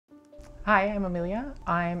Hi, I'm Amelia.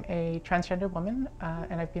 I'm a transgender woman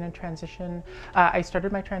and I've been in transition. I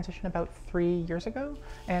started my transition about 3 years ago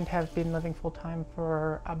and have been living full-time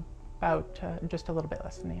for about just a little bit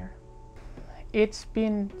less than a year. It's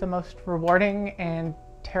been the most rewarding and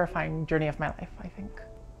terrifying journey of my life, I think.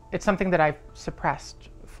 It's something that I've suppressed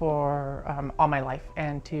for all my life,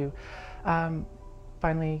 and to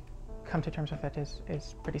finally come to terms with it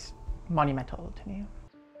is pretty monumental to me.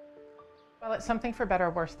 Well, it's something, for better or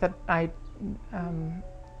worse, that I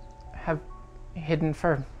have hidden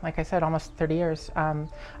for, like I said, almost 30 years.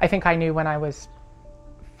 I think I knew when I was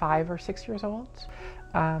 5 or 6 years old.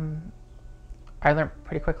 I learned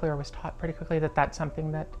pretty quickly, or was taught pretty quickly, that that's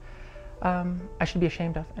something that I should be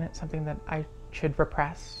ashamed of, and it's something that I should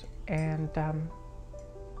repress. And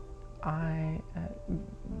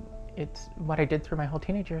it's what I did through my whole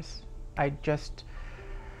teenage years. I just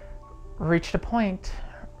reached a point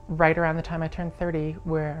right around the time I turned 30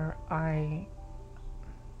 where I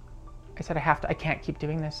said, I can't keep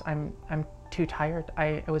doing this. I'm too tired.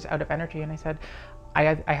 I was out of energy, and I said, I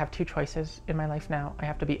have two choices in my life now. I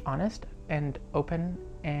have to be honest and open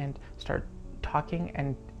and start talking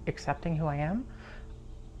and accepting who I am,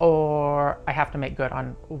 or I have to make good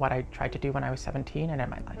on what I tried to do when I was 17 and in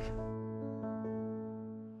my life.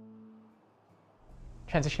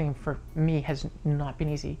 Transitioning for me has not been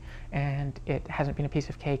easy, and it hasn't been a piece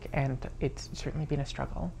of cake, and it's certainly been a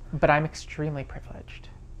struggle. But I'm extremely privileged.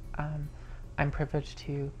 I'm privileged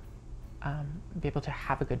to be able to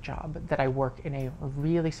have a good job, that I work in a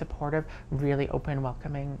really supportive, really open,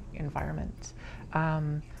 welcoming environment,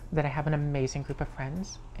 that I have an amazing group of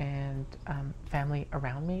friends and family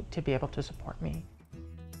around me to be able to support me.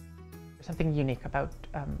 There's something unique about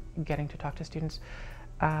getting to talk to students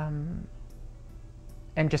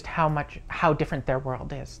and just how different their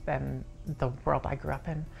world is than the world I grew up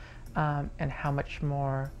in, and how much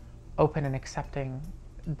more open and accepting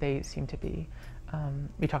they seem to be.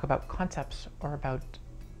 We talk about concepts or about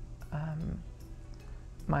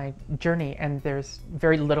my journey, and there's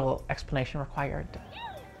very little explanation required.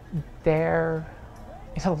 There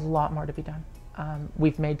is a lot more to be done.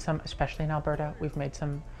 We've made some, especially in Alberta, we've made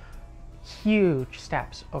some huge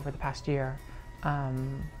steps over the past year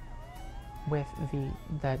with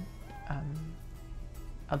the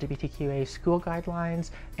LGBTQA school guidelines,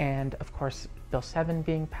 and of course Bill 7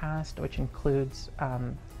 being passed, which includes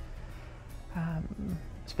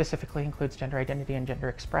specifically includes gender identity and gender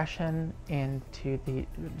expression into the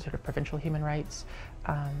sort of provincial human rights.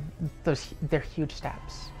 They're huge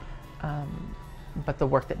steps, but the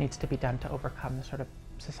work that needs to be done to overcome the sort of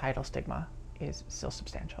societal stigma is still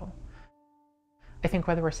substantial. I think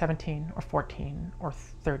whether we're 17 or 14 or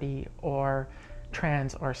 30 or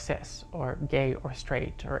trans or cis or gay or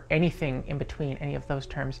straight or anything in between any of those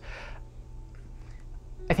terms,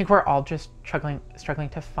 I think we're all just struggling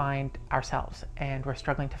to find ourselves, and we're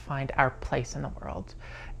struggling to find our place in the world.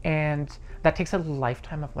 And that takes a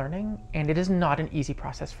lifetime of learning, and it is not an easy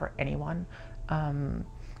process for anyone. And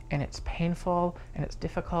it's painful, and it's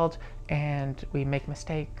difficult, and we make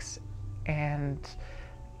mistakes, and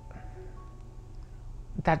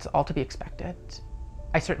that's all to be expected.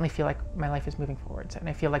 I certainly feel like my life is moving forwards, and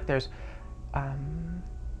I feel like there's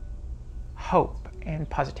hope and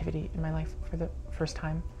positivity in my life for the first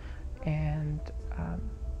time. And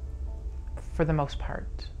for the most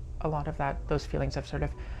part, a lot of those feelings of sort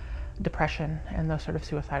of depression and those sort of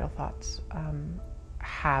suicidal thoughts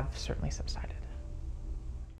have certainly subsided.